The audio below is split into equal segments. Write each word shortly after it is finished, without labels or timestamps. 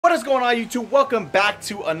What is going on, YouTube? Welcome back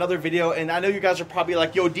to another video, and I know you guys are probably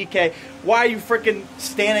like, yo, DK, why are you freaking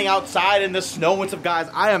standing outside in the snow and stuff? Guys,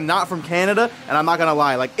 I am not from Canada, and I'm not gonna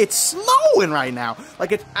lie, like, it's snowing right now.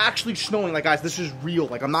 Like, it's actually snowing. Like, guys, this is real.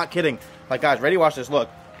 Like, I'm not kidding. Like, guys, ready? Watch this. Look.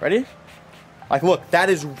 Ready? Like, look, that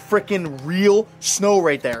is freaking real snow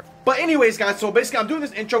right there. But anyways, guys, so basically I'm doing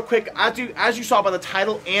this intro quick. As you saw by the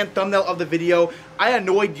title and thumbnail of the video, I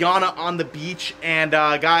annoyed Jana on the beach, and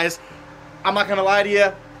guys, I'm not gonna lie to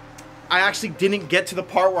you, I actually didn't get to the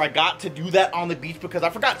part where I got to do that on the beach because I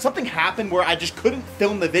forgot something happened where I just couldn't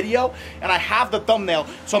film the video, and I have the thumbnail,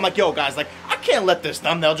 so I'm like, yo guys, like, I can't let this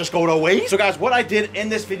thumbnail just go to waste. So guys, what I did in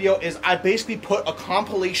this video is I basically put a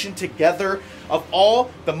compilation together of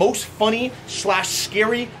all the most funny /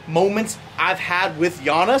 scary moments I've had with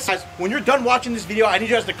Jana. Guys, when you're done watching this video, I need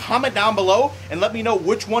you guys to comment down below and let me know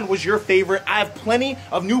which one was your favorite. I have plenty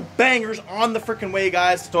of new bangers on the freaking way,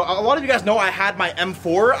 guys. So a lot of you guys know I had my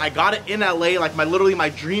M4. I got it in LA, like literally my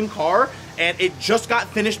dream car, and it just got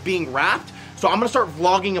finished being wrapped. So I'm gonna start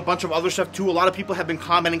vlogging a bunch of other stuff too. A lot of people have been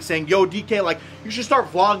commenting saying, yo, DK, like, you should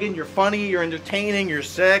start vlogging. You're funny, you're entertaining, you're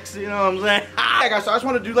sexy, you know what I'm saying? Yeah, guys, so I just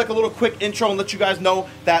want to do like a little quick intro and let you guys know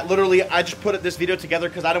that literally I just put this video together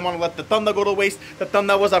because I didn't want to let the thumbnail go to waste. The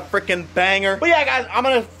thumbnail was a freaking banger. But yeah, guys, I'm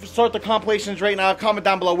gonna start the compilations right now. Comment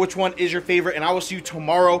down below which one is your favorite, and I will see you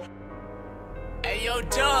tomorrow. Hey yo,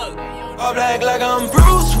 Doug. All black like I'm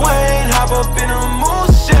Bruce Wayne. Hop up in a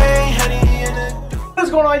Mustang. Honey in a... What is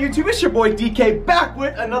going on, YouTube? It's your boy DK back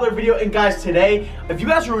with another video. And guys, today, if you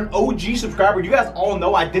guys are an OG subscriber, you guys all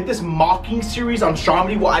know I did this mocking series on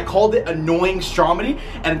Stromedy. Well, I called it Annoying Stromedy,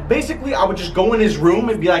 and basically I would just go in his room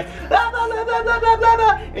and be like blah, blah, blah, blah, blah, blah, blah,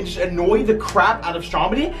 blah, and just annoy the crap out of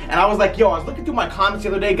Stromedy. And I was like, yo, I was looking through my comments the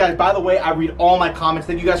other day, guys. By the way, I read all my comments.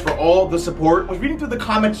 Thank you guys for all the support. I was reading through the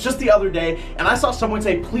comments just the other day, and I saw someone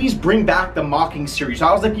say, please bring back the mocking series. So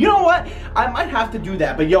I was like, you know what, I might have to do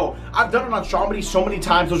that. But yo, I've done it on Stromedy so many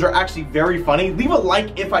times. Those are actually very funny. Leave a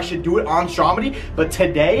like if I should do it on Stromedy, but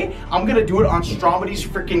today I'm gonna do it on Stromedy's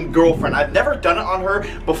freaking girlfriend. I've never done it on her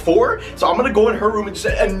before, so I'm gonna go in her room and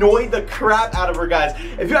just annoy the crap out of her, guys.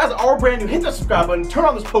 If you guys are brand new, hit that subscribe button, turn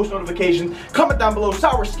on those post notifications, comment down below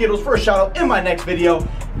sour skittles for a shout out in my next video.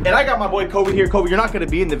 And I got my boy Covey here. Covey, you're not gonna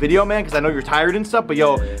be in the video, man, because I know you're tired and stuff, but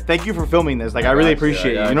yo, thank you for filming this. Like, I really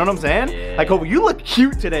appreciate it. You know what I'm saying? Yeah. Like, Covey, you look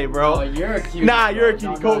cute today, bro. Oh, you're a cutie. Nah, you're a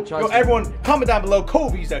cutie. No, Yo, everyone, comment down below.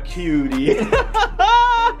 Covey's a cutie.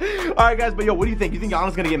 Alright, guys, but yo, what do you think? You think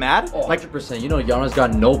Jana's gonna get mad? Oh, 100%. You know, Jana's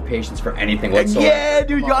got no patience for anything whatsoever. Yeah,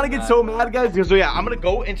 dude, Jana gets so mad, guys. So yeah, I'm gonna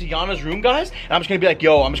go into Jana's room, guys, and I'm just gonna be like,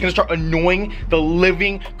 yo, I'm just gonna start annoying the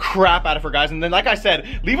living crap out of her, guys. And then, like I said,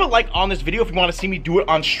 leave a like on this video if you want to see me do it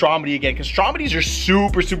on Stromedy again, because Stromedys are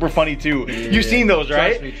super, super funny too. Yeah. You've seen those,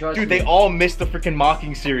 right? Trust me. They all missed the freaking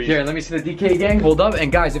mocking series. Here, let me see the DK gang. Hold up,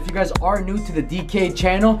 and guys, if you guys are new to the DK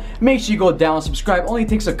channel, make sure you go down, subscribe. Only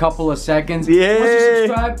takes a couple of seconds. Yeah. Once you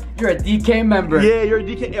subscribe, you're a DK member. Yeah, you're a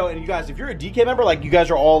DK. Yo, and you guys, if you're a DK member, like, you guys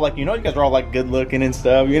are all like, you know, you guys are all like good looking and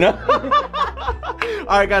stuff, you know?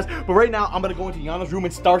 Alright, guys, but right now I'm gonna go into Jana's room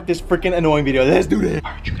and start this freaking annoying video. Let's do this.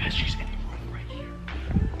 Alright, you guys, she's in the room right here.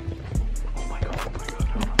 Oh my god, oh my god.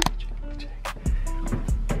 Hold on. Check.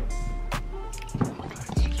 Oh my god,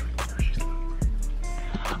 she's right there. She's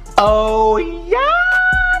right. Oh, Jana!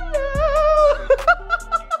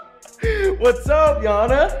 What's up,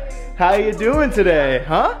 Jana? How you doing today,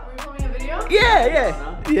 huh? Are we filming a video? Yeah.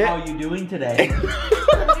 How are you doing today? I'm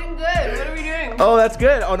doing good. What are we doing? Oh, that's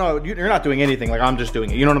good. Oh no, you're not doing anything. Like, I'm just doing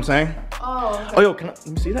it. You know what I'm saying? Oh. Okay. Oh, yo, let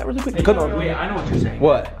me see that really quick? Wait, I know what you're saying.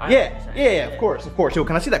 What? I know Yeah, what you're saying. of course. Yo,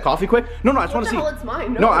 can I see that coffee quick? No, I just want to see. What the hell? It's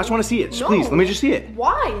mine. No, I just want to see it. No. Please, let me just see it.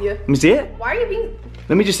 Why? Let me see it. Why are you being?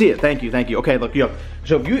 Let me just see it. Thank you. Okay, look, yo.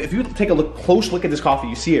 So if you take a close look at this coffee,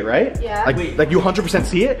 you see it, right? Yeah. Like you 100%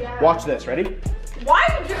 see it? Yeah. Watch this. Ready? Why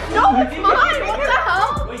would you? No, it's mine. What the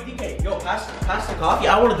hell? Wait, DK, yo, pass the coffee.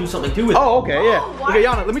 I want to do something too with Oh, okay, yeah. Oh, why- Okay,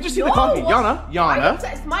 Jana, let me just see the No, coffee. what- Jana.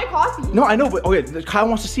 It's my coffee. No, I know, but okay, Kyle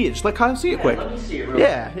wants to see it. Just let Kyle see it quick. Let me see it real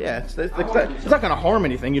Yeah. It's not gonna harm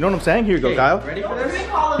anything. You know what I'm saying? Here you go, Okay, Kyle. ready for Don't this?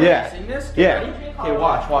 drink all of it. Yeah. Sing this? Okay, Yeah. ready? Okay,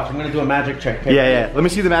 watch. I'm gonna do a magic trick. Okay? Yeah. Let me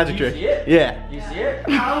see the magic trick. see it? Yeah. You see it?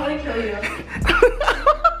 I'm gonna kill you.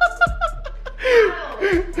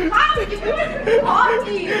 Kyle, you drink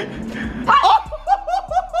coffee. Kyle,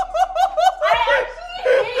 I actually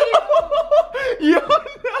hate you.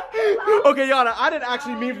 Jana. Okay, Jana, I didn't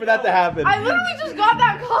actually mean for that to happen. I literally just got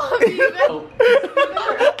that coffee.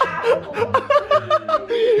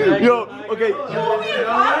 Yo, okay. You owe me a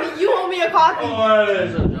coffee. You owe me a coffee.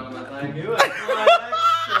 Ladies and gentlemen, thank you.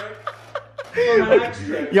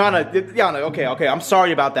 Jana, okay, I'm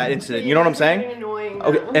sorry about that incident. You know what I'm Very saying? annoying.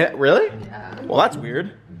 Okay, really? Yeah. Well, that's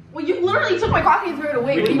weird. Well, you literally took my coffee and threw it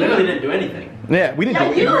away. We literally didn't do anything. Yeah, we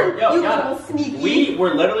didn't do You Yana, little sneaky. we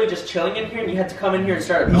were literally just chilling in here, and you had to come in here and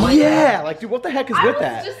start annoying Yeah, like, dude, what the heck is with I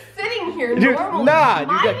that? was just sitting here Dude, normal. nah, dude.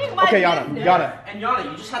 minding my Okay, Yana, business. Yana. And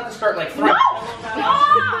Yana, you just had to start like No,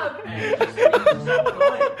 stop!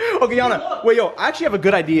 Okay, Yana. Wait, yo, I actually have a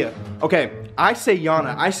good idea. Okay, I say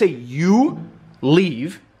Yana. I say you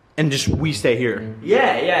leave and just we stay here.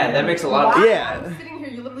 Yeah, that makes a lot of Why? Yeah. I was sitting here,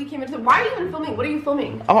 you literally came into. Why are you even filming? What are you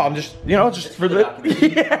filming? Oh, I'm just, you know, just for the.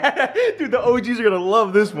 Yeah, dude, the OGs are gonna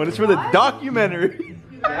love this one. It's for the What? documentary.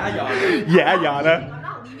 Yeah, Yana. Yeah, Yana. I'm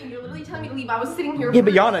not leaving. You're literally telling me to leave. I was sitting here. Yeah,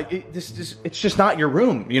 but Yana, it's just not your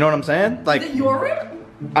room. You know what I'm saying? Like, Is it your room?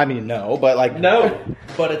 I mean, no, but like, No,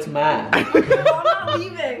 but it's mine. No, I'm not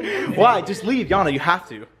leaving. why? Just leave, Yana. You have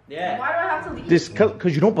to. Yeah. Why do I have to leave? Just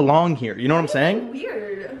because you don't belong here. You know what I'm saying?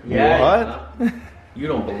 Weird. Yeah. You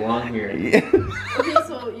don't belong here. Okay,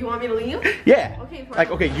 so you want me to leave? Yeah. Okay, fine.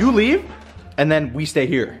 Like, okay, you leave, and then we stay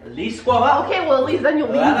here. Least go out. Okay, well at least then you'll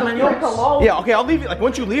leave Well, the I'm frick yours. alone. Yeah. Okay, I'll leave you. Like,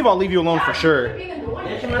 once you leave, I'll leave you alone for sure. You're being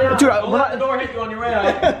annoying. Dude, Don't let the door hit you on your way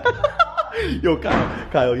out. Yo,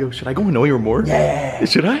 Kyle, yo, should I go annoy her more? Yeah.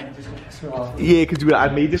 Should I? Yeah, cause dude, I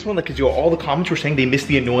made this one because all the comments were saying they missed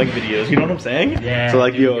the annoying videos. You know what I'm saying? Yeah. So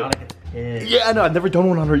like, dude, yo. Yana gets pissed. Yeah, I know. I've never done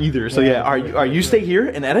one on her either. So yeah, are you stay here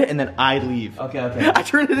and edit, and then I leave. Okay. I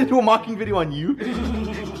turned it into a mocking video on you.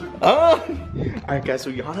 All right, guys.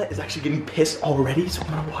 So Yana is actually getting pissed already. So I'm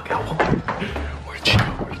gonna walk out. Where'd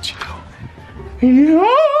you go? Yana.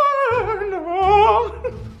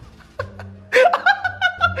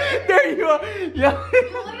 There you are. Yeah.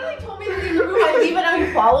 You literally told me to leave the room. I leave it now.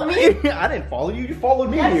 You follow me. I didn't follow you. You followed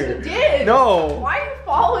me Yes, here. you did. No. Why are you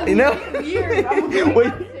following me? No. It's weird. I'm going Wait.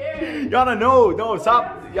 upstairs. Yana, no,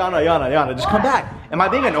 stop. Yana, just come back. Am I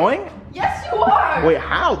being annoying? Yes, you are. Wait,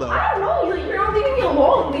 how though? I don't know. You're not leaving me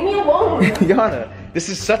alone. Leave me alone. Yana, this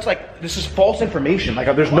is false information.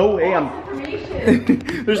 Like, there's no way I'm.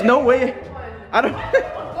 Information. There's no way. I don't.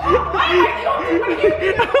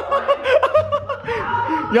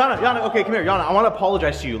 Yana, okay, come here. Yana, I want to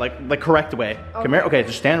apologize to you, like correct way. Okay. Come here. Okay,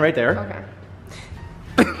 just stand right there. Okay.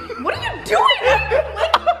 What are you doing?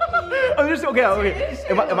 I'm just okay.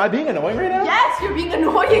 Am I being annoying right now? Yes, you're being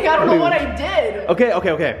annoying. I don't know what I did. Okay.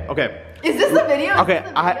 Is this the video? Okay,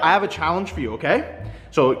 I have a challenge for you, okay?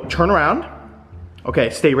 So turn around. Okay,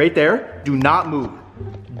 stay right there. Do not move.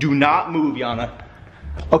 Do not move, Yana.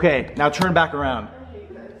 Okay, now turn back around.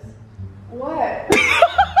 What?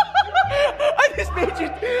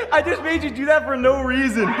 I just made you do that for no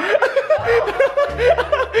reason.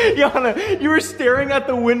 Yana, you were staring at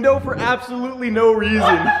the window for absolutely no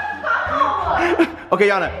reason. Okay,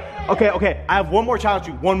 Yana. Okay. I have one more challenge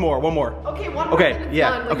to you. One more. Okay, one more. Okay, and it's yeah.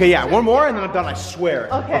 done. Like, Okay, yeah. One more and then I'm done, I swear.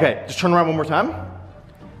 Okay. Okay, just turn around one more time.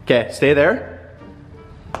 Okay, stay there.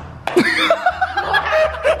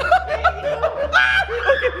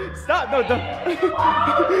 Okay, stop. No, don't.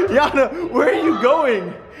 Yana, where are you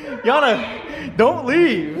going? Yana, don't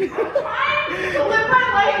leave. To live my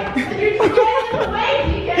life. And you're just getting in the way,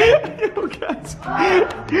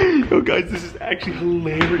 Yo guys, this is actually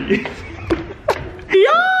hilarious.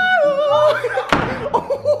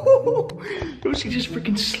 Yo, she just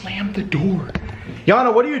freaking slammed the door.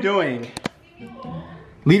 Yana, what are you doing?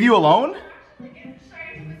 Leave you alone?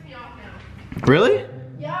 Really?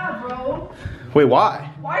 Yeah, bro. Wait,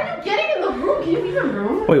 why? Why are you getting in the room? Can you leave your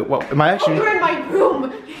room? Wait, what? Am I actually? You're in my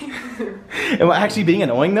room. Am I actually being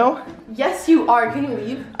annoying though? Yes, you are. Can you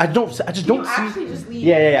leave? I just don't see. Actually, just leave.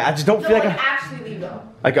 Yeah. I just don't No, feel like like, I'm. actually leave though.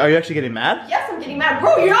 Like, are you actually getting mad? Yes, I'm getting mad.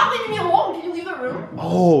 Bro, you're not leaving me alone. Can you leave the room?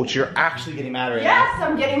 Oh, so you're actually getting mad right Yes,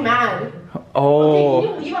 I'm getting mad. now. Oh. Okay,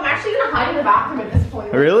 can you leave? I'm actually gonna hide in the bathroom at this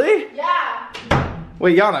point. Really? Yeah.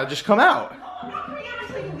 Wait, Yana, just come out. No, I'm not gonna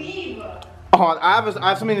actually leave. Oh, I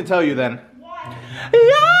have something to tell you then. What?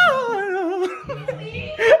 Yana.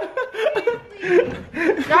 Please.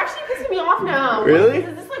 You're actually pissing me off now. Really?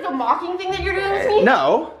 Is this like a mocking thing that you're doing with me?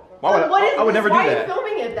 No. Why would What is I would this? never do Why are you that.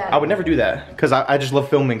 filming it then? I would never do that because I just love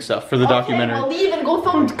filming stuff for the documentary. Okay, well leave and go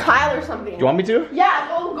film Kyle or something. You want me to? Yeah,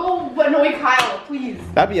 go annoy Kyle, please.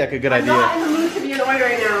 That'd be like a good I'm idea. not in the mood to be annoyed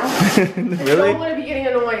right now. I Really? don't want to be getting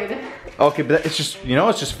annoyed. Okay, but it's just,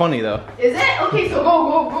 it's just funny though. Is it? Okay, so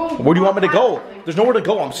go. Where do you want me to go? There's nowhere to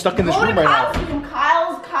go. I'm stuck in this Go room to right Kyle's now. room.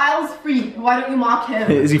 Kyle's free. Why don't you mock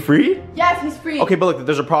him? Is he free? Yes, he's free. Okay, but look,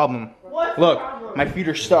 there's a problem. What's the Look, problem? my feet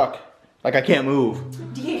are stuck. Like I can't move.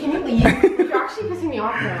 DK, can you leave? You're actually pissing me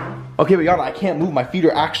off now. Okay, but Yana, I can't move. My feet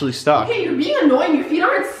are actually stuck. Okay, you're being annoying. Your feet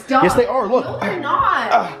aren't stuck. Yes, they are. Look. No, they're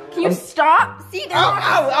not. Can you stop? See, they're not.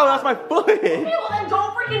 Ow, that's my foot. Okay, well then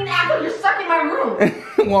don't freaking act like you're stuck in my room.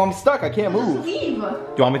 Well, I'm stuck. I can't move. Just leave. Do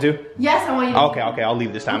you want me to? Yes, I want you to. Okay, I'll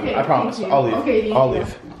leave this time. Okay, I promise. thank you. I'll leave. Okay, I'll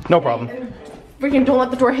leave. No problem. Freaking don't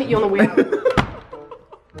let the door hit you on the way out.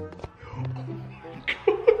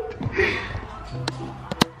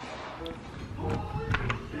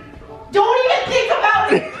 Don't even think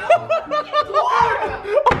about it!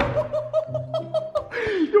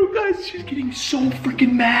 Yo guys, she's getting so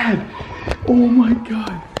freaking mad. Oh my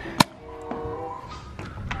god.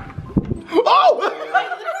 Oh! I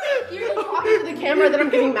literally hear you talking to the camera that I'm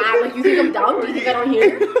getting mad. Like, you think I'm dumb? Do you think I don't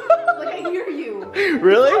hear? Like, I hear you.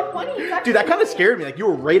 Really? It's so funny. It's Dude, that kind of scared me. Like, you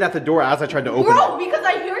were right at the door as I tried to open Bro, it. because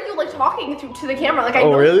I hear you, like, talking to the camera. Like, I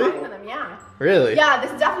Oh, know really? you're talking to them, yeah. Really? Yeah,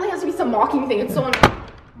 this definitely has to be some mocking thing. It's so annoying.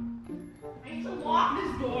 I need to lock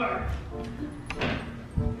this door.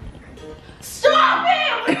 Stop it!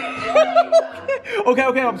 What are you doing?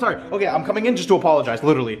 Okay, I'm sorry. Okay, I'm coming in just to apologize.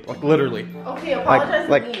 Literally. Like, literally. Okay, apologize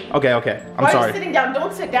to me. Okay, I'm Why are sorry. you sitting down?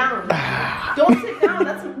 Don't sit down. Don't sit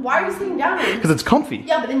down. Why are you sitting down? Because it's comfy.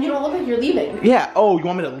 Yeah, but then you don't look like you're leaving. Yeah, oh, you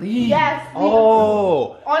want me to leave? Yes. Leave.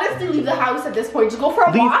 Oh. Honestly, leave the house at this point. Just go for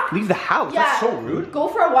a walk. Leave the house? Yeah. That's so rude. Go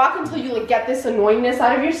for a walk until you like get this annoyingness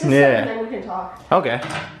out of your system, Yeah. and then we can talk. Okay.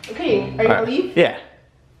 Okay, are you gonna leave? Yeah.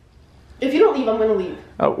 If you don't leave, I'm gonna leave.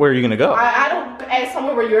 Where are you gonna go? I don't.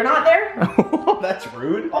 Somewhere where you're not there. That's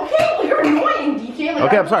rude. Okay, well you're annoying, DK. Like,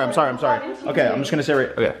 Okay, I'm sorry. Okay, I'm just gonna say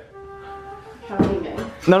okay. I'm leaving.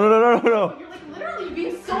 No. You're like literally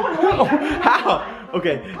being so annoying. How?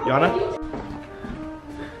 Okay, Yana.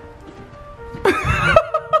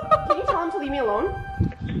 Can you tell him to leave me alone?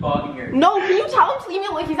 Keep bogging her. No, can you tell him to leave me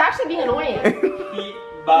alone? He's actually being annoying. Keep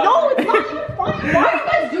bogging No, her. it's not even funny. Why are you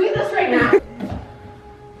guys doing this right now?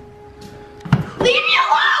 Leave me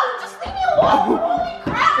alone! Just leave me alone! Holy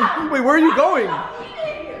crap! Wait, where are you going?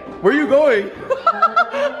 Where are you going?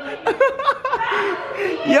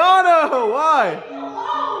 Yana, why?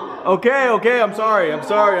 Okay, I'm sorry.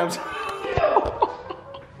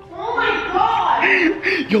 Oh my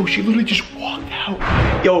god! Yo, she literally just walked out.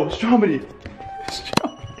 Yo, Stromedy.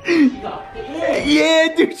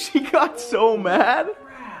 Yeah, dude, she got so mad.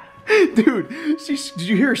 Dude, did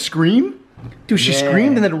you hear her scream? Dude, she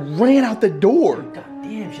screamed and then ran out the door. God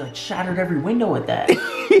damn, she like shattered every window with that.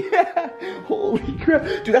 Yeah, holy crap.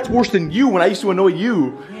 Dude, that's worse than you when I used to annoy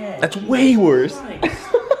you. Yeah. That's way worse.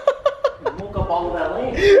 Nice. Woke up all of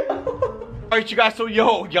LA. Alright, you guys, so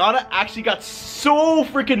yo, Yana actually got so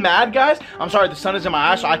freaking mad, guys. I'm sorry, the sun is in my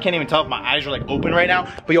eyes, so I can't even tell if my eyes are like open right now.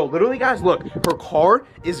 But yo, literally, guys, look, her car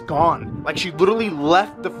is gone. Like, she literally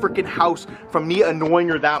left the freaking house from me annoying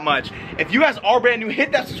her that much. If you guys are brand new,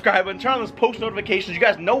 hit that subscribe button, turn on those post notifications. You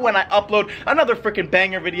guys know when I upload another freaking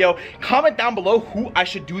banger video. Comment down below who I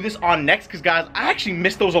should do this on next, because guys, I actually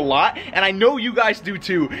miss those a lot, and I know you guys do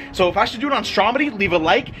too. So if I should do it on Stromedy, leave a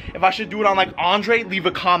like. If I should do it on like Andre, leave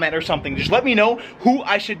a comment or something. Just let me know who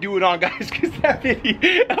I should do it on, guys, because that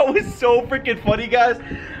video, that was so freaking funny, guys.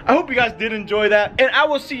 I hope you guys did enjoy that, and I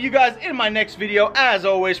will see you guys in my next video, as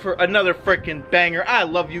always, for another freaking banger. I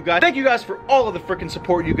love you guys. Thank you guys for all of the freaking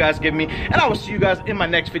support you guys give me, and I will see you guys in my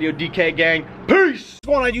next video, DK gang. Peace!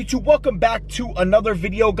 What's going on, YouTube? Welcome back to another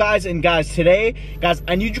video, guys. And guys, today, guys,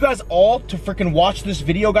 I need you guys all to freaking watch this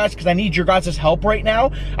video, guys, because I need your guys' help right now.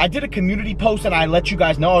 I did a community post, and I let you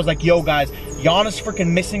guys know. I was like, yo, guys, Yana's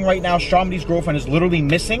freaking missing right now. Stromedy's girlfriend is literally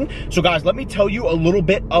missing. So, guys, let me tell you a little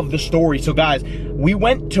bit of the story. So, guys, we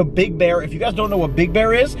went to Big Bear. If you guys don't know what Big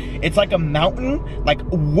Bear is, it's like a mountain, like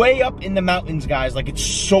way up in the mountains, guys. Like, it's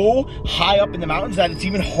so high up in the mountains that it's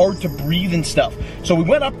even hard to breathe and stuff. So we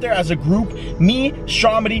went up there as a group, me,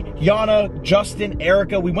 Stromedy, Yana, Justin,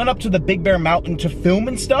 Erica. We went up to the Big Bear mountain to film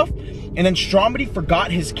and stuff, and then Stromedy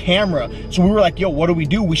forgot his camera. So we were like, yo, what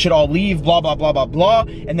do? We should all leave, blah, blah, blah, blah, blah.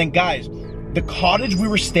 And then, guys, the cottage we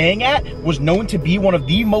were staying at was known to be one of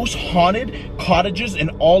the most haunted cottages in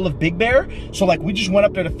all of Big Bear. So, like, we just went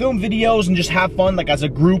up there to film videos and just have fun, like, as a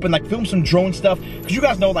group, and, like, film some drone stuff. Because you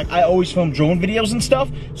guys know, like, I always film drone videos and stuff.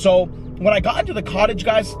 So when I got into the cottage,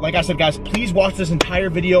 guys, like I said, guys, please watch this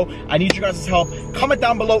entire video. I need you guys' help. Comment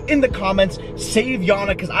down below in the comments. Save Yana,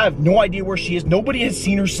 because I have no idea where she is. Nobody has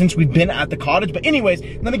seen her since we've been at the cottage. But anyways,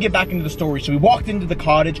 let me get back into the story. So we walked into the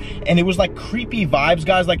cottage, and it was like creepy vibes,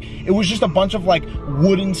 guys. Like, it was just a bunch of like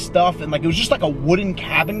wooden stuff, and like it was just like a wooden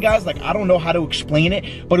cabin, guys. Like, I don't know how to explain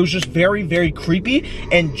it, but it was just very, very creepy.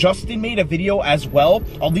 And Justin made a video as well.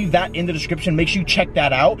 I'll leave that in the description. Make sure you check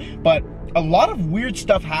that out. But a lot of weird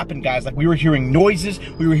stuff happened, guys. Like, we were hearing noises,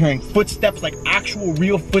 we were hearing footsteps, like actual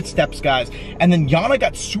real footsteps, guys. And then Jana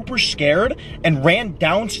got super scared and ran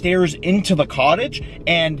downstairs into the cottage,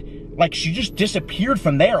 and like, she just disappeared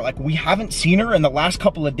from there. Like, we haven't seen her in the last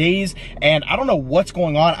couple of days, and I don't know what's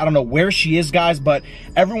going on. I don't know where she is, guys, but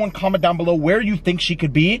everyone comment down below where you think she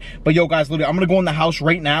could be. But yo, guys, literally, I'm gonna go in the house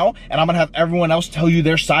right now, and I'm gonna have everyone else tell you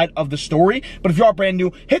their side of the story. But if you are brand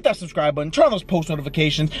new, hit that subscribe button, turn on those post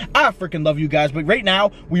notifications. I freaking love you guys. But right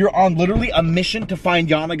now, we are on literally a mission to find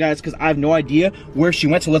Jana, guys, because I have no idea where she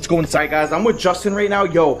went. So let's go inside, guys. I'm with Justin right now.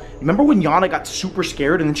 Yo, remember when Jana got super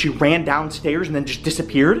scared and then she ran downstairs and then just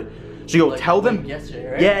disappeared? So yo, like, tell them,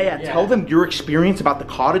 yesterday, right? yeah, tell them your experience about the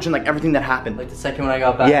cottage and like everything that happened. Like the second when I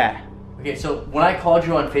got back? Yeah. Okay, so when I called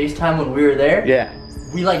you on FaceTime when we were there, yeah,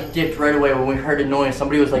 we like dipped right away when we heard a noise.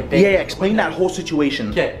 Somebody was like banging. Yeah, explain that whole situation.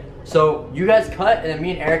 Okay, so you guys cut, and then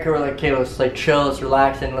me and Erica were like, okay, let's like chill, let's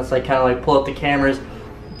relax, and let's like kind of like pull up the cameras,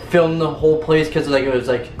 film the whole place, because like it was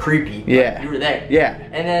like creepy. Yeah. Like, you were there. Yeah.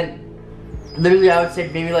 And then literally I would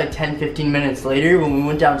say maybe like 10-15 minutes later when we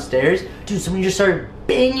went downstairs, dude, somebody just started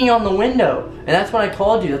banging on the window. And that's when I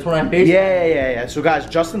called you. That's when I FaceTimed. Yeah. So guys,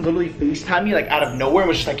 Justin literally FaceTimed me like out of nowhere and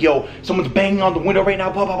was just like, yo, someone's banging on the window right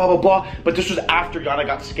now, blah, blah, blah, blah, blah. But this was after Jana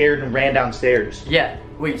got scared and ran downstairs. Yeah.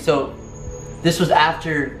 Wait, so this was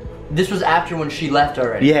after when she left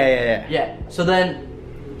already. Yeah. So then,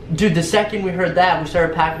 dude, the second we heard that, we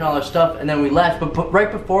started packing all our stuff and then we left. But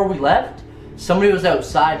right before we left, somebody was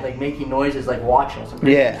outside like making noises, like watching us.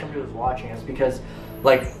 Somebody was watching us because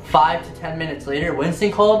like 5 to 10 minutes later,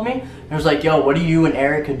 Winston called me and was like, yo, what are you and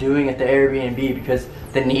Erica doing at the Airbnb? Because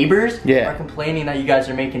the neighbors are complaining that you guys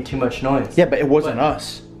are making too much noise. Yeah, but it wasn't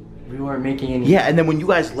us. We weren't making any. Yeah, and then when you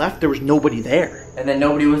guys left, there was nobody there. And then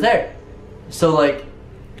nobody was there. So like.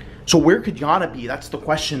 So where could Jana be? That's the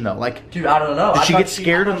question though. Like, dude, I don't know. Did she get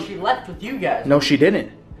scared? She left with you guys. No, she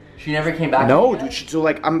didn't. She never came back. No, dude. So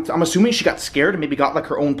like, I'm assuming she got scared and maybe got like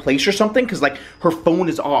her own place or something, because like her phone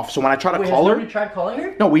is off. So when I try to call her, you tried calling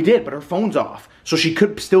her? No, we did, but her phone's off. So she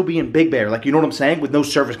could still be in Big Bear, like, you know what I'm saying, with no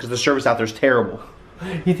service, because the service out there is terrible.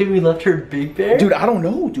 You think we left her in Big Bear? Dude, I don't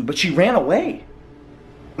know, dude, but she ran away.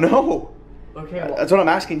 No. Okay, well, that's what I'm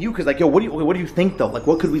asking you, because like, yo, what do you think though? Like,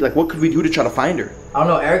 what could we do to try to find her? I don't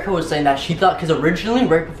know. Erica was saying that she thought, because originally,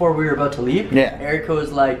 right before we were about to leave, Erica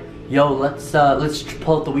was like, yo, let's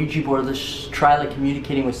pull out the Ouija board. Let's try like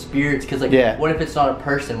communicating with spirits, because like, what if it's not a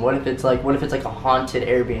person? What if it's like a haunted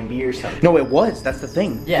Airbnb or something? No, it was. That's the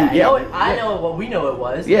thing. Yeah, dude, I know what we know it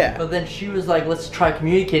was. Yeah. But then she was like, let's try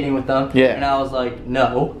communicating with them. Yeah. And I was like,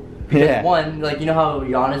 no. Because one, like, you know how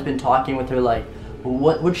Jana's been talking with her, like,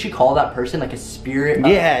 what would she call that person? Like a spirit?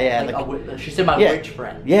 Like she said my witch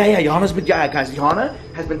friend. Yeah, Jana's been, guys, Jana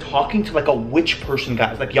has been talking to like a witch person,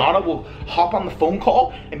 guys. Like, Jana will hop on the phone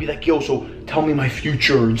call and be like, yo, so tell me my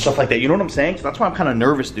future and stuff like that. You know what I'm saying? So that's why I'm kind of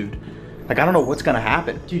nervous, dude. Like, I don't know what's gonna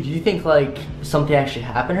happen. Dude, do you think like something actually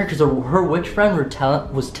happened to her? Because her witch friend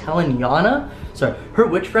was telling Jana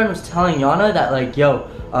that like,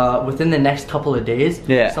 yo, within the next couple of days,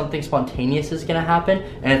 something spontaneous is gonna happen,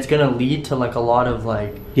 and it's gonna lead to like a lot of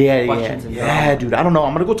like questions and drama. Dude, I don't know.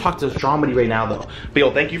 I'm gonna go talk to Stromedy right now though. But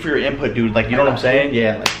yo, thank you for your input, dude. Like, you know what I'm saying?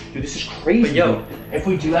 Yeah, like, dude, this is crazy. But yo, dude. if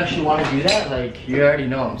we do actually want to do that, like, you already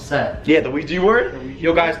know I'm set. Yeah, the Ouija board.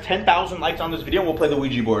 Yo, guys, 10,000 likes on this video, and we'll play the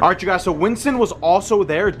Ouija board. All right, you guys. So Winston was also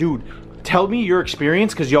there, dude. Tell me your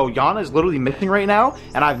experience, because yo, Jana is literally missing right now,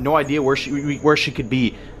 and I have no idea where she could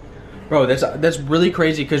be. Bro, that's really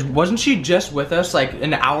crazy, because wasn't she just with us like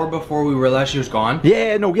an hour before we realized she was gone?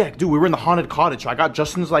 Yeah, dude, we were in the haunted cottage. So I got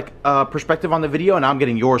Justin's like perspective on the video, and now I'm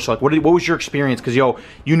getting yours. So like, what was your experience? Because yo,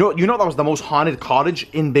 you know that was the most haunted cottage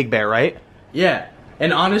in Big Bear, right? Yeah,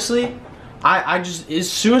 and honestly, I just,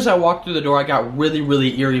 as soon as I walked through the door, I got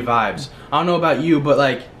really eerie vibes. I don't know about you, but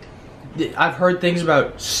like, I've heard things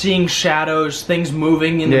about seeing shadows, things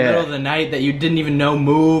moving in the middle of the night that you didn't even know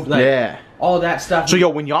moved. Like, all that stuff. So yo,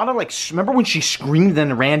 when Jana, like, remember when she screamed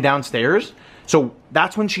and ran downstairs? So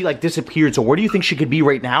that's when she like disappeared. So where do you think she could be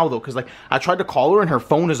right now though? Because like, I tried to call her and her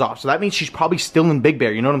phone is off. So that means she's probably still in Big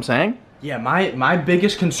Bear. You know what I'm saying? Yeah, my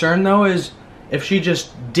biggest concern though is if she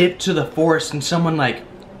just dipped to the forest and someone like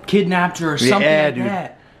kidnapped her or something like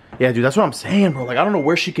that. Yeah, dude, that's what I'm saying, bro. Like, I don't know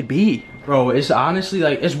where she could be. Bro, it's honestly,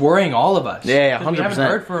 like, it's worrying all of us. Yeah, 100%. Haven't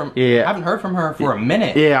heard from her for a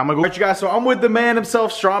minute. Yeah, I'm gonna go. Alright, you guys, so I'm with the man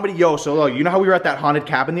himself, Stromedy. Yo, so look, you know how we were at that haunted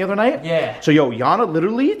cabin the other night? Yeah. So, yo, Jana,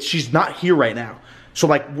 literally, she's not here right now. So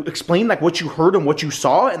like, explain like what you heard and what you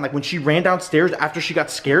saw, and like when she ran downstairs after she got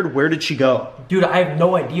scared, where did she go? Dude, I have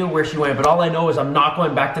no idea where she went, but all I know is I'm not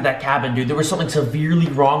going back to that cabin, dude. There was something severely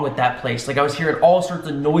wrong with that place. Like I was hearing all sorts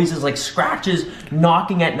of noises, like scratches,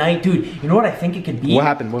 knocking at night, dude. You know what I think it could be? What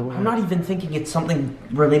happened? I'm not even thinking it's something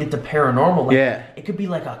related to paranormal. Like, yeah. It could be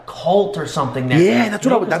like a cult or something. There. Yeah, that's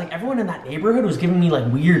what I was. Like everyone in that neighborhood was giving me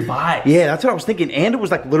like weird vibes. Yeah, that's what I was thinking, and it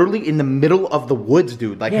was like literally in the middle of the woods,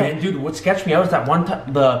 dude. Like, yeah, and dude, what sketched me out is that one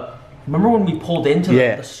time remember when we pulled into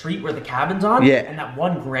the street where the cabin's on? Yeah. And that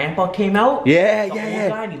one grandpa came out? Yeah, the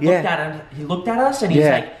yeah, old yeah. guy, and he looked at us and he's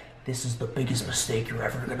like, this is the biggest mistake you're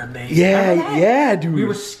ever gonna make. Yeah, yeah, dude. We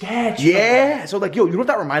were sketched. Yeah. So like, yo, you know what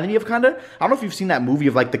that reminded me of, kinda? I don't know if you've seen that movie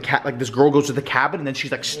of like the cat, like this girl goes to the cabin and then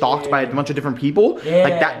she's like stalked by a bunch of different people. Yeah.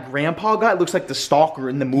 Like that grandpa guy looks like the stalker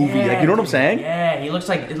in the movie. Yeah, like, you know what I'm saying? Yeah, he looks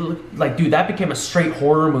like, dude, that became a straight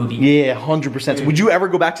horror movie. Yeah, 100%. So would you ever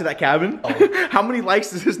go back to that cabin? Oh. How many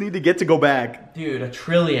likes does this need to get to go back? Dude, 1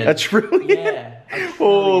 trillion. 1 trillion? Yeah.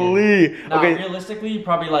 Holy. Now, okay. realistically,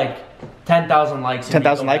 probably like 10,000 likes.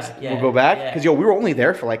 10,000 likes? Yeah. We'll go back? Yeah. Because, yo, we were only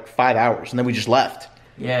there for like 5 hours and then we just left.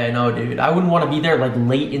 Yeah, no, dude. I wouldn't want to be there like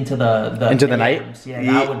late into the night. Yeah,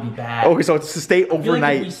 that would be bad. Okay, so it's to stay overnight. I feel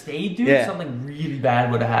like if we stayed, dude, something really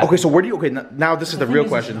bad would have happened. Okay, so where do you? Okay, now this is the real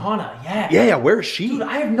question. Jana, Yeah, where is she? Dude,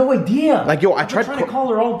 I have no idea. Like, yo, I I've tried been trying to call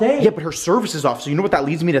her all day. Yeah, but her service is off. So you know what that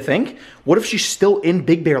leads me to think? What if she's still in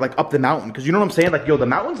Big Bear, like up the mountain? Because you know what I'm saying? Like, yo, the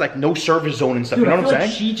mountain's like no service zone and stuff. Dude, you know what I'm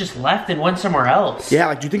saying? Like she just left and went somewhere else. Yeah,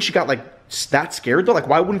 like, do you think she got like that scared though? Like,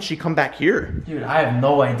 why wouldn't she come back here? Dude, I have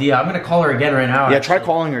no idea. I'm gonna call her again right now. Yeah, try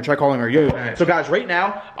calling her. Try calling her. Yeah. Right. So guys, right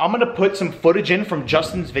now I'm gonna put some footage in from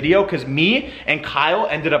Justin's video because me and Kyle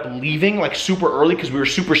ended up leaving like super early because we were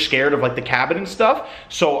super scared of like the cabin and stuff.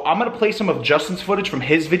 So I'm gonna play some of Justin's footage from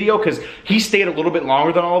his video because he stayed a little bit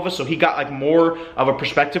longer than all of us, so he got like more of a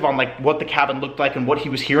perspective on like what the cabin looked like and what he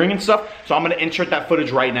was hearing and stuff. So I'm gonna insert that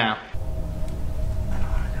footage right now.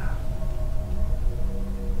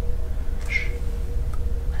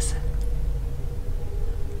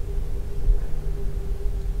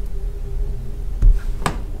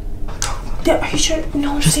 Are you sure?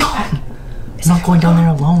 No, just stay back. I'm not going down there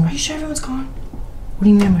alone. Are you sure everyone's gone? What do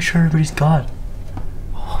you mean I'm sure everybody's gone?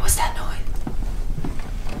 What was that noise?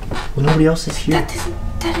 Well, nobody else is here. That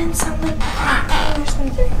didn't sound like or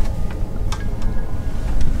something.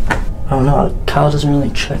 I don't know. Kyle doesn't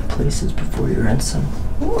really check places before he rents them.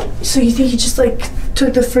 What? So you think he just like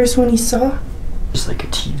took the first one he saw? Just like a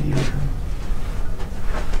TV room.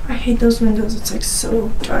 I hate those windows. It's like so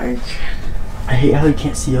dark. I hate how you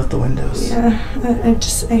can't see out the windows. Yeah,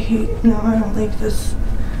 I hate, no, I don't like this.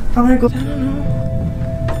 I'm gonna go, I don't know.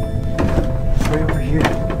 It's right over here.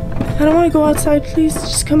 I don't wanna go outside, please,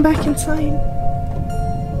 just come back inside.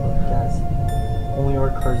 Look, guys, only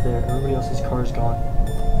our car's there. Everybody else's car's gone.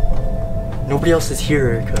 Nobody else is here,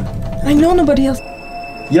 Erica. I know nobody else.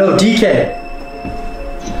 Yo, DK!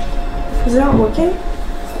 Is it not working?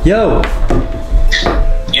 Yo!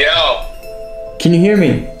 Yo! Can you hear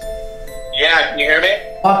me? Yeah, can you hear me?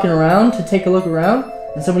 Walking around to take a look around,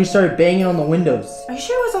 and somebody started banging on the windows. Are you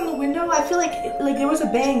sure it was on the window? I feel like there was a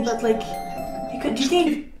bang, but like, do you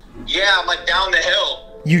think? Yeah, I'm like down the hill.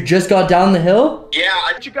 You just got down the hill?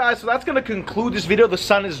 Yeah, You guys, so that's gonna conclude this video. The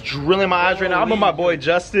sun is drilling my eyes right now. I'm with my boy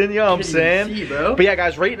Justin, you know what I'm saying? See, bro. But yeah,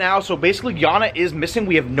 guys, right now, so basically Jana is missing.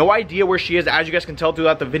 We have no idea where she is, as you guys can tell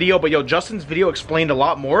throughout the video. But yo, Justin's video explained a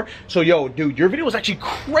lot more. So yo, dude, your video was actually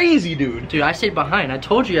crazy, dude. Dude, I stayed behind. I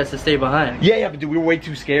told you guys to stay behind. Yeah, but dude, we were way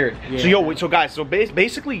too scared. Yeah. So yo, so guys, so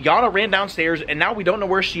basically Jana ran downstairs, and now we don't know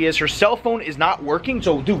where she is. Her cell phone is not working.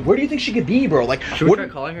 So dude, where do you think she could be, bro? Like, should we try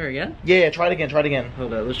calling her again? Yeah, try it again. Try it again.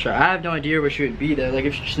 Hold on, let's try. I have no idea where she would be there. Like,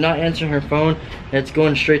 if she's not answering her phone and it's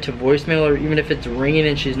going straight to voicemail, or even if it's ringing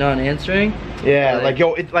and she's not answering. Yeah, like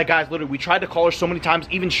yo, it's like, guys, literally we tried to call her so many times.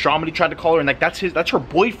 Even Stromedy tried to call her, and like that's her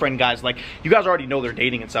boyfriend, guys. Like, you guys already know they're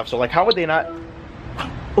dating and stuff, so like how would they not?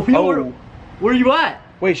 Oh, where are you at?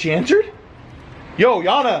 Wait, she answered? Yo,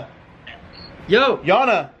 Jana. Yo,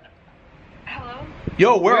 Jana. Hello?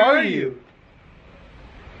 Yo, where are you?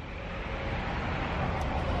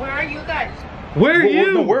 Where are you guys? where are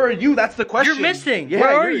you? No, where are you? That's the question. You're missing. Yeah,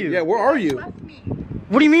 Where are you? Yeah, where are you? Left me.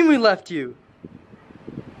 What do you mean we left you?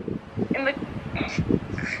 In the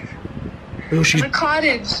Yo, she's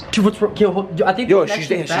cottage. Dude, what's wrong? I think yo, the she's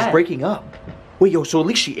connection's bad. breaking up. Wait, yo, so at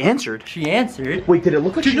least she answered. She answered. Wait, did it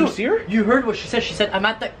look like Dude, she no, was here? You heard what she said. She said, "I'm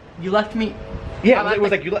at the. You left me. Yeah, I'm at it was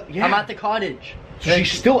the- like you left. Yeah. I'm at the cottage." So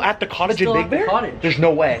she's still at the cottage in Big Bear? There's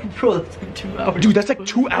no way. Bro, that's like 2 hours. Dude, that's like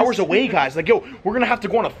 2 hours away, guys. Like, yo, we're gonna have to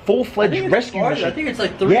go on a full-fledged rescue mission. I think it's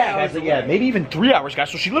like 3 hours. Guys, yeah, maybe even 3 hours,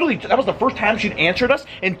 guys. So she literally, that was the first time she'd answered us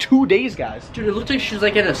in 2 days, guys. Dude, it looked like she was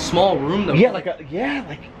like in a small room though.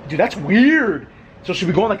 Yeah, dude, that's weird. So should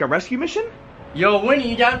we go on like a rescue mission? Yo, Winnie,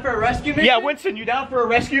 you down for a rescue mission? Yeah, Winston, you down for a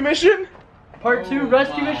rescue mission? Part 2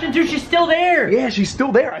 rescue mission? Dude, she's still there. Yeah, she's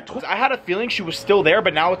still there. I had a feeling she was still there,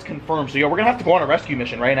 but now it's confirmed. So, yo, we're gonna have to go on a rescue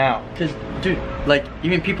mission right now. Cause, dude, like,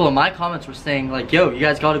 even people in my comments were saying, like, yo, you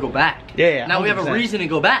guys gotta go back. Yeah, now 100%. We have a reason to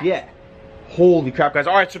go back. Yeah. Holy crap, guys.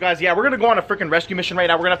 All right, so guys, yeah, we're gonna go on a freaking rescue mission right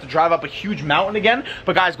now. We're gonna have to drive up a huge mountain again.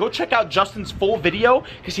 But guys, go check out Justin's full video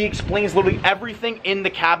because he explains literally everything in the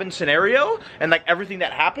cabin scenario and like everything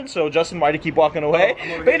that happened. So Justin, why'd you keep walking away?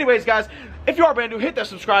 But anyways, guys, if you are brand new, hit that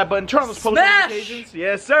subscribe button, turn on those post notifications.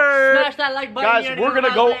 Yes, sir. Smash that like button. Guys, we're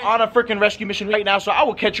gonna go on a freaking rescue mission right now. So I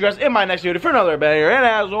will catch you guys in my next video for another banger. And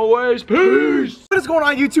as always, peace. What is going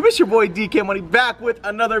on, YouTube? It's your boy DK Money back with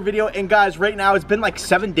another video. And guys, right now it's been like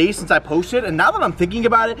 7 days since I posted, and now that I'm thinking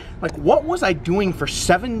about it, like, what was I doing for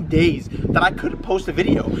 7 days that I couldn't post a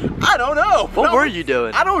video? I don't know. What were you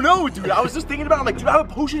doing? I don't know, dude. I was just thinking about it. I'm like, dude, I haven't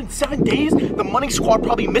posted in 7 days. The Money Squad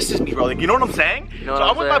probably misses me, bro. Like, you know what I'm saying? You know so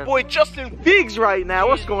I'm with my boy Justin Figs right now.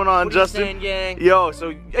 What's going on, what Justin? Saying, gang? Yo,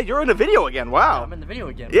 so yeah, you're in the video again. Wow. Yeah, I'm in the video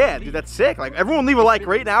again. Yeah, dude, that's sick. Like, everyone leave a like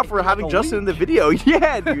right now for having Justin in the video.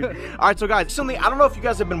 Yeah, dude. All right, so guys, recently, I don't know if you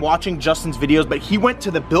guys have been watching Justin's videos, but he went to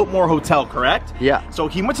the Biltmore Hotel, correct? Yeah. So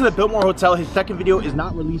he went to the Biltmore Hotel. His second video is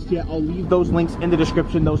not released yet. I'll leave those links in the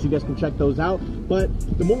description though so you guys can check those out. But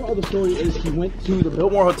the moral of the story is he went to the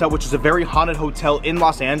Biltmore Hotel, which is a very haunted hotel in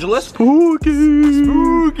Los Angeles. Spooky.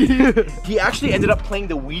 He actually ended up playing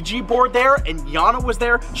the Ouija board there, and Jana was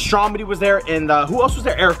there, Stromedy was there, and who else was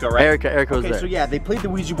there? Erica, right? Erica was there. So yeah, they played the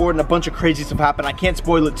Ouija board and a bunch of crazy stuff happened. I can't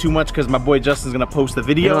spoil it too much because my boy Justin's gonna post the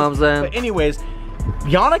video. You know what I'm saying? But anyways,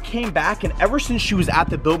 Jana came back, and ever since she was at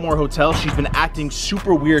the Biltmore Hotel, she's been acting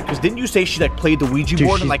super weird. Because didn't you say she like played the Ouija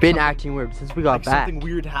board? She's and, like, been acting weird since we got like, back. Something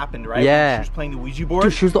weird happened, right? Yeah. She was playing the Ouija board.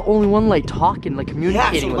 Dude, she was the only one like talking, like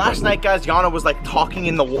communicating. Yeah. So last night, guys, Jana was like talking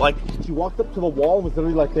in the like. She walked up to the wall and was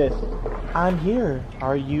literally like this. I'm here.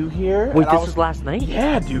 Are you here? Wait, this was last night?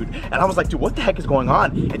 Yeah, dude. And I was like, dude, what the heck is going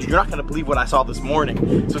on? And dude, you're not gonna believe what I saw this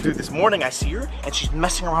morning. So, dude, this morning I see her and she's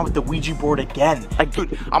messing around with the Ouija board again. Like,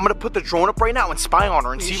 dude, I'm gonna put the drone up right now and spy on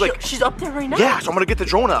her and see like. She's up there right now. Yeah, so I'm gonna get the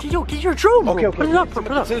drone up. Yo, get your drone. Okay, okay. Put it up. Put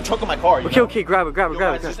it up. It's in the trunk of my car. Okay, grab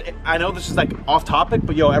it. I know this is like off topic,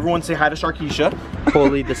 but yo, everyone say hi to Sharkeisha.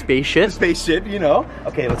 Totally the spaceship. The spaceship, you know.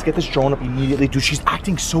 Okay, let's get this drone up immediately, dude. She's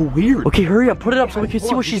acting so weird. Okay, hurry up. Put it up so we can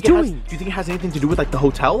see what she's doing. Do you think it has anything to do with like the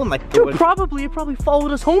hotel and like? Dude, probably. It probably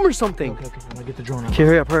followed us home or something. Okay, I'm gonna get the drone up. Okay,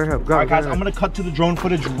 hurry up. Grab it. Alright, guys, I'm gonna cut to the drone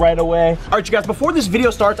footage right away. Alright, you guys, before this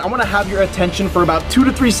video starts, I wanna have your attention for about 2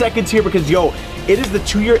 to 3 seconds here because, yo, it is the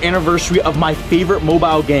 2-year anniversary of my favorite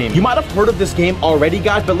mobile game. You might have heard of this game already,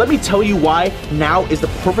 guys, but let me tell you why now is the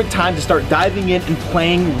perfect time to start diving in and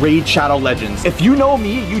playing Raid Shadow Legends. If you know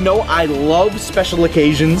me, you know I love special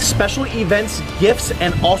occasions, special events, gifts,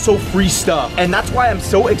 and also free stuff. And that's why I'm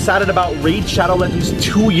so excited about Raid Shadow Legends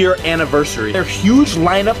 2-year anniversary. Their huge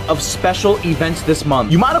lineup of special events this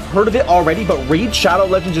month. You might have heard of it already, but Raid Shadow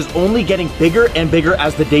Legends is only getting bigger and bigger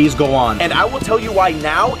as the days go on. And I will tell you why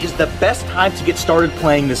now is the best time to get started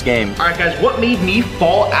playing this game. Alright guys, what made me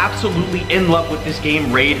fall absolutely in love with this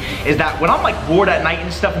game, Raid, is that when I'm like bored at night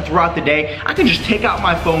and stuff and throughout the day, I can just take out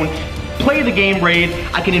my phone, play the game Raid,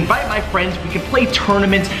 I can invite my friends, we can play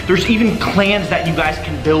tournaments, there's even clans that you guys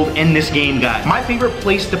can build in this game, guys. My favorite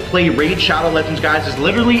place to play Raid Shadow Legends, guys, is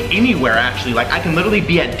literally anywhere, actually. Like, I can literally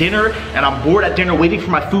be at dinner, and I'm bored at dinner waiting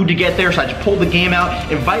for my food to get there, so I just pull the game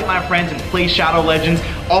out, invite my friends, and play Shadow Legends.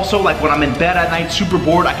 Also, like, when I'm in bed at night, super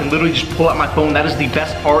bored, I can literally just pull out my phone. That is the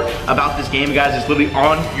best part about this game, guys. It's literally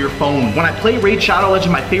on your phone. When I play Raid Shadow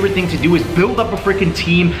Legends, my favorite thing to do is build up a freaking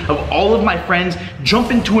team of all of my friends,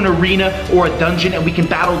 jump into an arena or a dungeon, and we can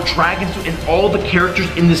battle dragons, and all the characters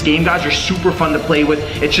in this game, guys, are super fun to play with.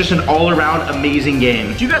 It's just an all-around amazing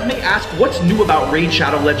game. So you guys may ask, what's new about Raid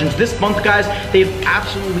Shadow Legends? This month, guys, they have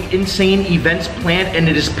absolutely insane events planned, and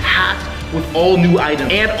it is packed with all new items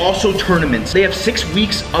and also tournaments. They have 6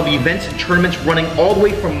 weeks of events and tournaments running all the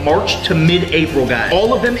way from March to mid-April, guys.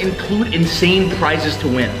 All of them include insane prizes to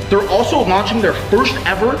win. They're also launching their first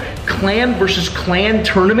ever clan versus clan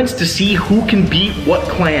tournaments to see who can beat what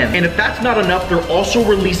clan. And if that's not enough, they're also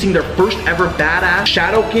releasing their first ever badass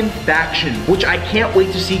Shadowkin faction, which I can't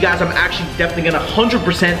wait to see, guys. I'm actually definitely gonna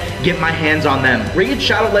 100% get my hands on them. Raid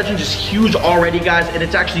Shadow Legends is huge already, guys, and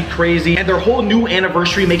it's actually crazy. And their whole new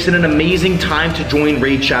anniversary makes it an amazing time to join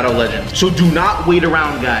Raid Shadow Legends. So do not wait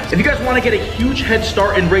around, guys. If you guys wanna get a huge head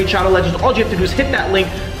start in Raid Shadow Legends, all you have to do is hit that link,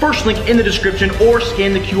 first link in the description, or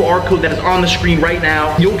scan the QR code that is on the screen right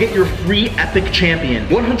now. You'll get your free epic champion,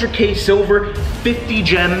 100k silver, 50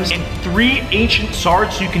 gems, and 3 ancient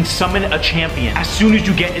swords so you can summon a champion as soon as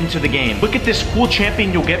you get into the game. Look at this cool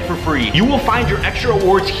champion you'll get for free. You will find your extra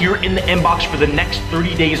awards here in the inbox for the next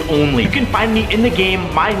 30 days only. You can find me in the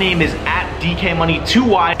game. My name is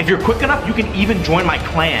 @DKMoney2Y. If you're quick enough, you can even join my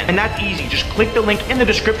clan. And that's easy. Just click the link in the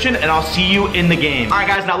description and I'll see you in the game. All right,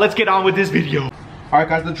 guys, now let's get on with this video. All right,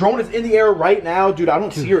 guys, the drone is in the air right now. Dude, I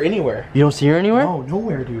don't see her anywhere. You don't see her anywhere? No,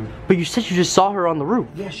 nowhere, dude. But you said you just saw her on the roof.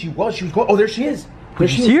 Yeah, she was going. Oh, there she is. There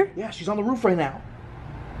Did you see her? Yeah, she's on the roof right now.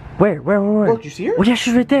 Where? Look, you see her? Oh, yeah,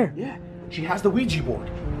 she's right there. Yeah, she has the Ouija board.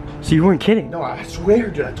 So you weren't kidding? No, I swear,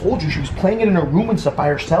 dude, I told you she was playing it in her room and stuff by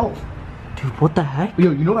herself. Dude, what the heck?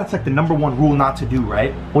 Yo, you know that's like the #1 rule not to do,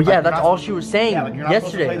 right? Well, yeah, like, that's all she was saying yeah, like you're not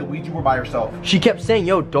yesterday. supposed to play the Ouija board by yourself. She kept saying,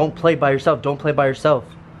 yo, don't play by yourself, don't play by yourself.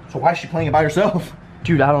 So why is she playing it by herself?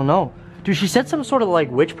 Dude, I don't know. Dude, she said some sort of like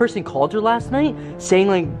witch person called her last night saying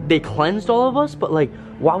like they cleansed all of us, but like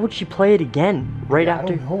why would she play it again right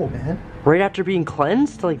after? I don't know, man. Right after being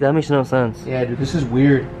cleansed? Like that makes no sense. Yeah, dude, this is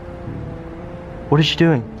weird. What is she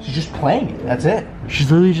doing? She's just playing it. That's it.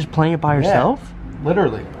 She's literally just playing it by herself? Yeah,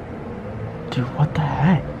 literally. Dude, what the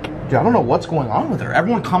heck? Dude, I don't know what's going on with her.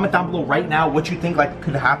 Everyone comment down below right now what you think like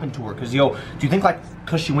could happen to her. Cause yo, do you think like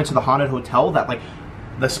cause she went to the haunted hotel that like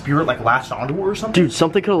the spirit like latched onto her or something? Dude,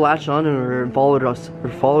 something could have latched onto her and followed us or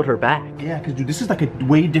followed her back. Yeah, cause dude, this is like a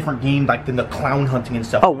way different game like than the clown hunting and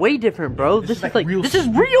stuff. Oh, way different, bro. This is like real. This is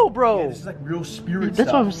real, bro. Yeah, this is like real spirit That's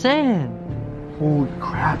stuff. what I'm saying. Holy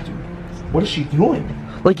crap, dude. What is she doing?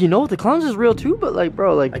 Like, you know, the clowns is real too, but like,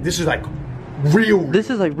 bro, like this is like real. This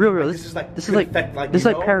is like real. This is like this is like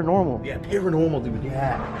paranormal. Yeah, paranormal, dude.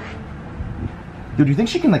 Yeah. Dude, do you think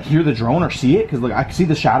she can like hear the drone or see it? Cause like I can see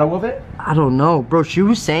the shadow of it. I don't know, bro. She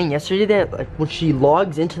was saying yesterday that like when she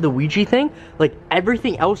logs into the Ouija thing, like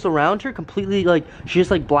everything else around her completely like she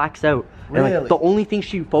just like blacks out. Really? And like the only thing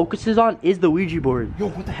she focuses on is the Ouija board. Yo,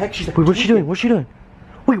 what the heck? She's like, wait, what's she doing? What's she doing?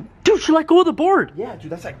 Wait, dude, she let go of the board. Yeah,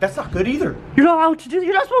 dude, that's not good either. You're not allowed to do.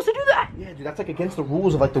 You're not supposed to do that. Yeah, dude, that's like against the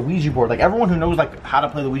rules of like the Ouija board. Like everyone who knows like how to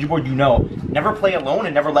play the Ouija board, you know, never play alone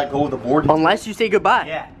and never let go of the board. Unless you say goodbye.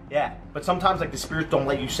 Yeah, yeah. But sometimes like the spirits don't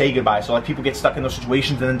let you say goodbye, so like people get stuck in those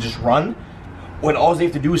situations and then just run. When all they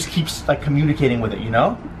have to do is keep like communicating with it, you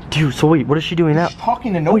know? Dude, so wait, what is she doing now? She's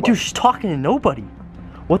talking to nobody. Wait, dude, she's talking to nobody.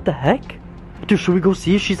 What the heck? Dude, should we go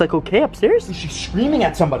see if she's like okay upstairs? She's screaming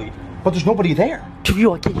at somebody, but there's nobody there. Dude,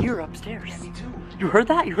 yo, I can hear her upstairs. Yeah, me too. You heard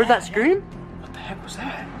that? You heard that scream? What the heck was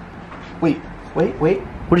that? Wait.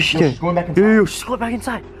 What is she doing? She's going back inside. Yo, she's going back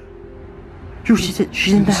inside. Dude, she's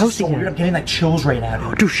in the house so again. weird. I'm getting like chills right now,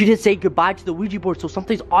 dude. Dude, she didn't say goodbye to the Ouija board, so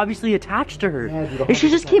something's obviously attached to her. Yeah, dude, and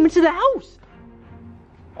she just came into the house.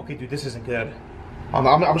 Okay, dude, this isn't good.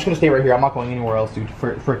 I'm just gonna stay right here. I'm not going anywhere else, dude.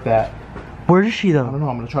 Frick that. Where is she though? I don't know.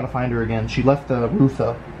 I'm gonna try to find her again. She left the roof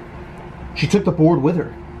though. She took the board with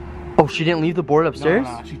her. Oh, she didn't leave the board upstairs?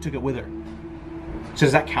 No, she took it with her. So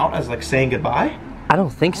does that count as like saying goodbye? I don't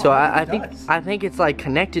think so. Oh, I think it's like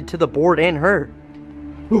connected to the board and her.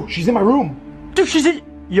 Ooh, she's in my room. Dude, she's in.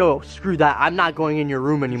 Yo, screw that. I'm not going in your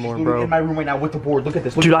room anymore, She's bro. in my room right now with the board. Look at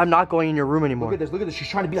this. Dude, I'm not going in your room anymore. Look at this. Look at this. She's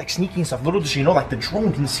trying to be like sneaky and stuff. Little does she know, like the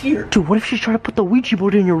drone can see her. Dude, what if she's trying to put the Ouija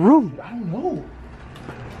board in your room? Dude, I don't know.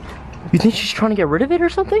 You think she's trying to get rid of it or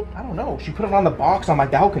something? I don't know. She put it on the box on my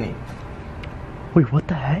balcony. Wait, what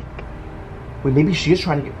the heck? Wait, maybe she is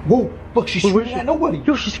trying to get. Whoa! Look, she's screaming at nobody.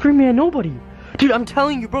 Yo, she's screaming at nobody. Dude, I'm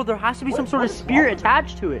telling you, bro, there has to be some sort of spirit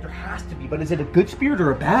attached to it. There has to be, but is it a good spirit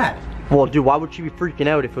or a bad? Well, dude, why would she be freaking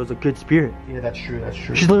out if it was a good spirit? Yeah, that's true. That's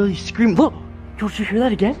true. She's literally screaming. Look, yo, did you hear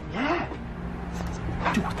that again? Yeah.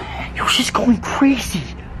 Dude, what the heck? Yo, she's going crazy.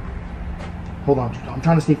 Hold on, dude. I'm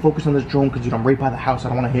trying to stay focused on this drone because, dude, I'm right by the house. I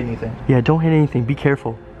don't want to hit anything. Yeah, don't hit anything. Be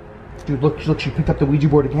careful. Dude, look, she picked up the Ouija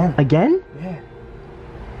board again. Again? Yeah.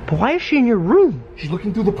 But why is she in your room? She's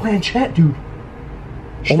looking through the planchette, dude.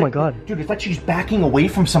 Oh my god. Dude, it's like she's backing away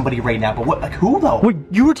from somebody right now, but what, like who though? Wait,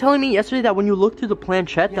 you were telling me yesterday that when you look through the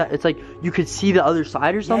planchette that it's like you could see the other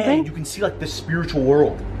side or something? Yeah, you can see like the spiritual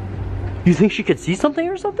world. You think she could see something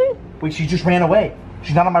or something? Wait, she just ran away.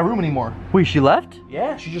 She's not in my room anymore. Wait, she left?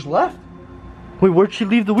 Yeah, she just left. Wait, where'd she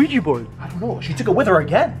leave the Ouija board? I don't know. She took it with her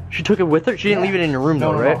again. She took it with her? She didn't leave it in your room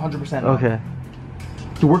though, right? 100%. Okay.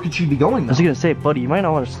 So where could she be going though? I was gonna say, buddy, you might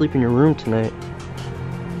not want to sleep in your room tonight.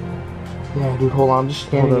 Yeah, dude, hold on. I'm just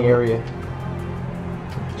scanning the area.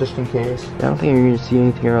 Just in case. I don't think you're gonna see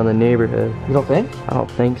anything around the neighborhood. You don't think? I don't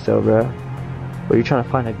think so, bro. What, are you trying to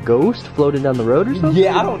find a ghost floating down the road or something?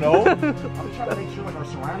 Yeah, I don't know. I'm just trying to make sure like our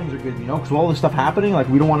surroundings are good, you know? Because with all this stuff happening, like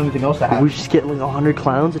we don't want anything else to happen. We just get like 100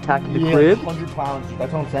 clowns attacking the crib? 100 clowns.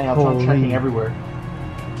 That's what I'm saying. I'm checking everywhere.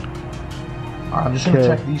 Alright, I'm just gonna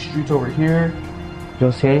check these streets over here. You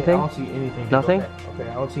don't see anything? I don't see anything. Nothing? Okay,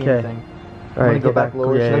 I don't see anything. Alright, go back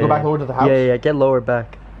lower. Should I go back lower to the house? Yeah, get lower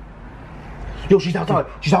back. Yo, she's outside.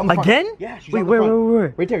 She's out in the front. Again? Yeah, she's Wait, out in the front.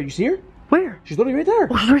 where? Right there. You see her? Where? She's literally right there.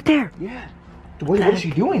 Oh, she's right there. Yeah. Dude, what is she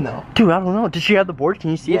doing though? Dude, I don't know. Does she have the board? Can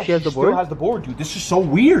you see if she has the board? She still has the board, dude. This is so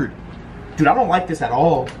weird. Dude, I don't like this at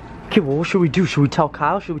all. Okay, well, what should we do? Should we tell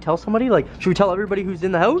Kyle? Should we tell somebody? Like, should we tell everybody who's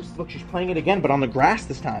in the house? Look, she's playing it again, but on the grass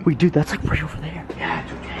this time. Wait, dude, that's like right over there. Yeah,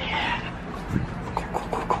 dude. Yeah.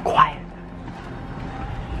 Go quiet.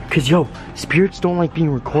 Cause yo, spirits don't like being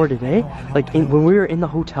recorded, eh? Like when we were in the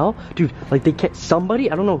hotel, dude, like they kept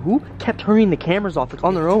somebody, I don't know who, kept turning the cameras off like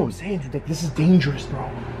on their own. I'm saying, dude, like, this is dangerous,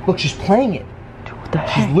 bro. Look, she's playing it. Dude, what the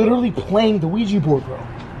heck? She's literally playing the Ouija board, bro.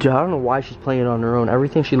 Dude, I don't know why she's playing it on her own.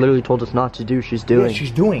 Everything she literally told us not to do, she's doing. Yeah,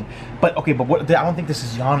 she's doing. But okay, but what? I don't think this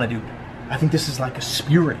is Jana, dude. I think this is like a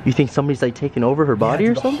spirit. You think somebody's like taking over her body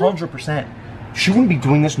or something? 100%. She wouldn't be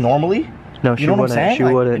doing this normally. No, she wouldn't. She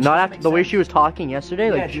wouldn't. Not after the way she was talking yesterday.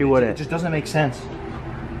 Yeah, like dude, she wouldn't. It just doesn't make sense.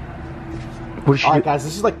 What she Alright, guys,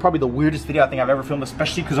 this is like probably the weirdest video I think I've ever filmed,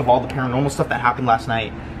 especially because of all the paranormal stuff that happened last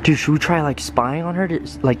night. Dude, should we try like spying on her, to,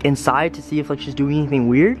 like inside, to see if like she's doing anything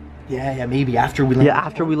weird? Yeah, maybe after we land. Yeah,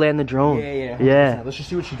 after we land the drone. Yeah. Let's just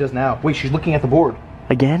see what she does now. Wait, she's looking at the board.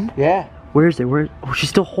 Again? Yeah. Where is it? Where? Oh, she's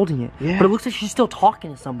still holding it. Yeah. But it looks like she's still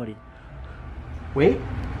talking to somebody. Wait,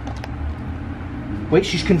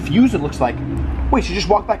 she's confused, it looks like. Wait, she just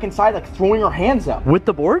walked back inside, like throwing her hands up. With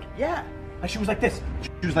the board? Yeah. Like she was like this.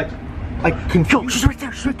 She was like confused. Yo, she's right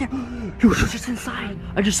there. She's right there. Yo, she's just inside.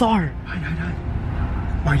 I just saw her.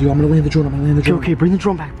 Alright, yo, I'm gonna land the drone. Okay, bring the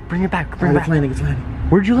drone back. Bring it back. Bring it back. It's landing.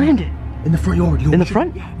 Where'd you land it? In the front yard. In the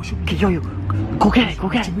front? Yeah, what should we Okay, do? yo. Go get it.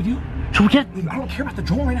 What should we do? Should we get? I don't care about the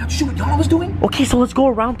drone right now. See what Jana was doing? Okay, so let's go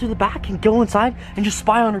around through the back and go inside and just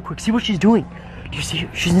spy on her quick. See what she's doing. Do you see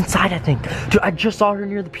her? She's inside, I think. Dude, I just saw her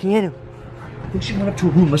near the piano. I think she went up to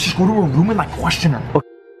her room. Let's just go to her room and like question her. Okay.